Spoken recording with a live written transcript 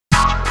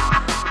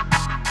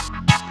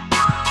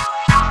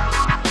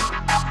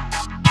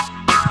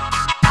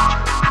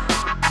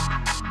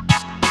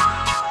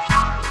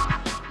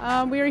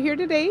We are here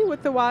today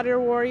with the Water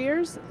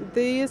Warriors.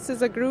 This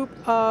is a group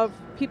of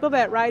people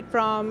that ride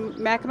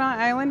from Mackinac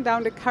Island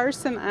down to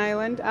Carson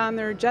Island on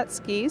their jet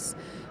skis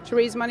to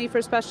raise money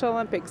for Special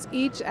Olympics.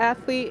 Each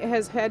athlete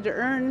has had to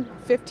earn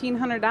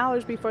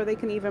 $1,500 before they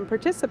can even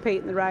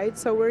participate in the ride.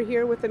 So we're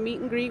here with a meet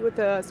and greet with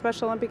the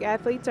Special Olympic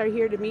athletes are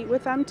here to meet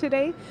with them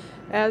today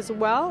as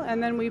well.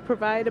 And then we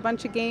provide a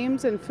bunch of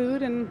games and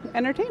food and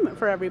entertainment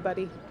for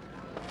everybody.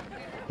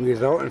 We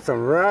was out in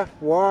some rough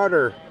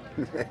water.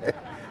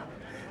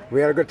 We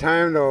had a good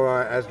time though,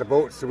 as the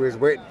boats, we was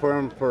waiting for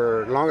them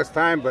for the longest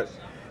time, but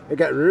it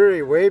got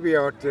really wavy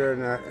out there,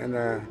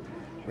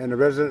 and the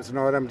residents and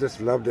all of them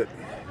just loved it.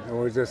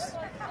 And we just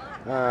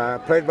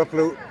played the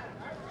flute,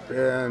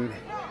 and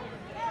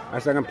I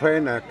sang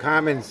playing a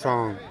common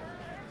song,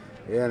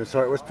 and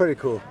so it was pretty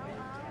cool.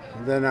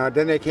 And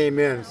then they came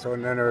in, so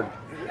then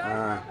they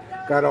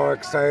got all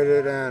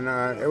excited,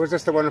 and it was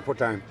just a wonderful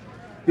time.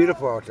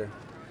 Beautiful out there.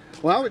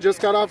 Well, we just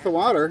got off the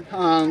water.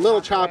 A little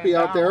choppy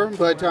out there,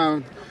 but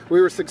we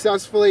were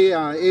successfully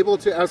able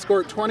to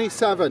escort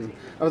 27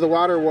 of the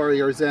Water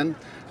Warriors in.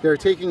 They're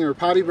taking their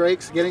potty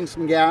breaks, getting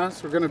some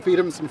gas. We're going to feed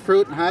them some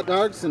fruit and hot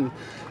dogs and,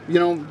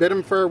 bid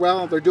them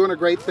farewell. They're doing a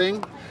great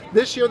thing.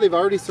 This year they've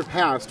already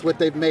surpassed what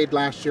they've made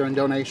last year in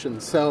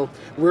donations. So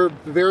we're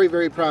very,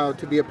 very proud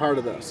to be a part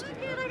of this.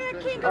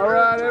 All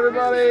right,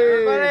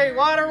 everybody.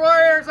 Water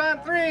Warriors on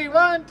 3.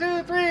 1,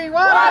 2, 3.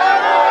 Water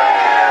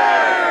Warriors!